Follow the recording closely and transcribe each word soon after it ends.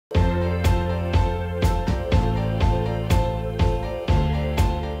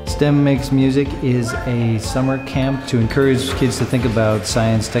STEM Makes Music is a summer camp to encourage kids to think about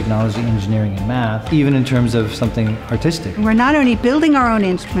science, technology, engineering, and math, even in terms of something artistic. We're not only building our own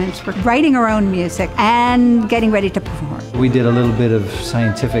instruments, we're writing our own music and getting ready to perform. We did a little bit of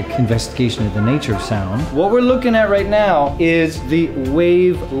scientific investigation of the nature of sound. What we're looking at right now is the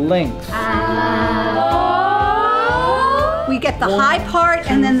wavelength. We get the high part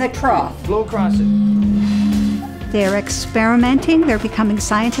and then the trough. Blow across it. They're experimenting, they're becoming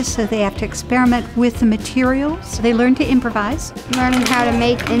scientists, so they have to experiment with the materials. They learn to improvise. Learning how to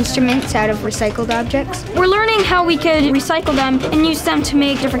make instruments out of recycled objects. We're learning how we could recycle them and use them to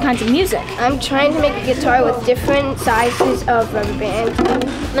make different kinds of music. I'm trying to make a guitar with different sizes of rubber bands.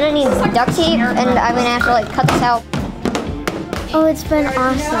 I'm gonna need duct tape and I'm gonna have to like cut this out. Oh, it's been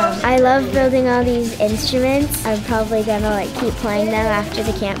awesome. I love building all these instruments. I'm probably gonna like keep playing them after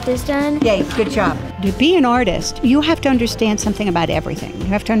the camp is done. Yay, good job. To be an artist, you have to understand something about everything. You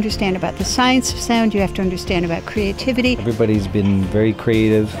have to understand about the science of sound, you have to understand about creativity. Everybody's been very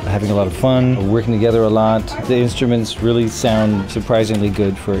creative, having a lot of fun, working together a lot. The instruments really sound surprisingly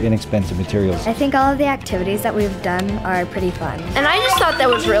good for inexpensive materials. I think all of the activities that we've done are pretty fun. And I just thought that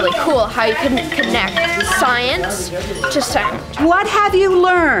was really cool how you can connect science to sound. What have you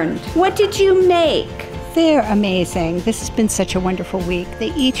learned? What did you make? They're amazing. This has been such a wonderful week.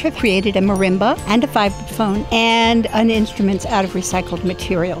 They each have created a marimba and a vibraphone and an instruments out of recycled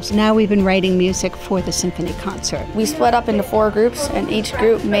materials. Now we've been writing music for the symphony concert. We split up into 4 groups and each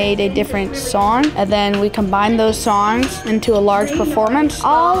group made a different song and then we combined those songs into a large performance.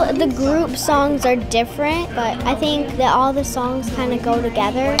 All the group songs are different, but I think that all the songs kind of go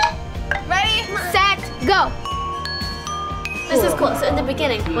together. Ready, set, go! This is cool. So in the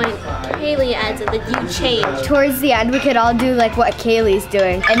beginning, when Kaylee adds it, then you change. Towards the end, we could all do like what Kaylee's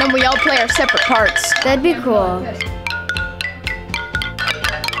doing. And then we all play our separate parts. That'd be cool.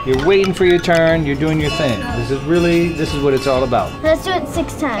 You're waiting for your turn, you're doing your thing. This is what it's all about. Let's do it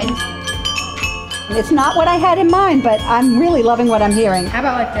 6 times. It's not what I had in mind, but I'm really loving what I'm hearing. How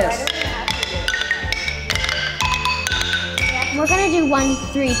about like this? We're gonna do 1,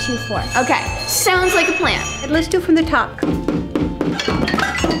 3, 2, 4. Okay, sounds like a plan. Let's do from the top.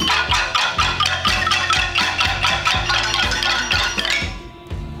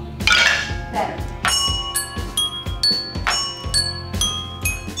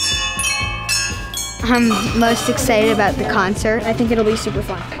 I'm most excited about the concert. I think it'll be super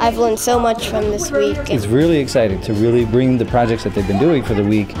fun. I've learned so much from this week. It's really exciting to really bring the projects that they've been doing for the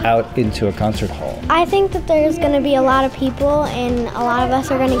week out into a concert hall. I think that there's going to be a lot of people and a lot of us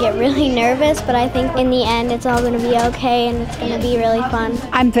are going to get really nervous, but I think in the end it's all going to be okay and it's going to be really fun.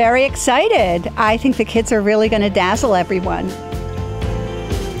 I'm very excited. I think the kids are really going to dazzle everyone.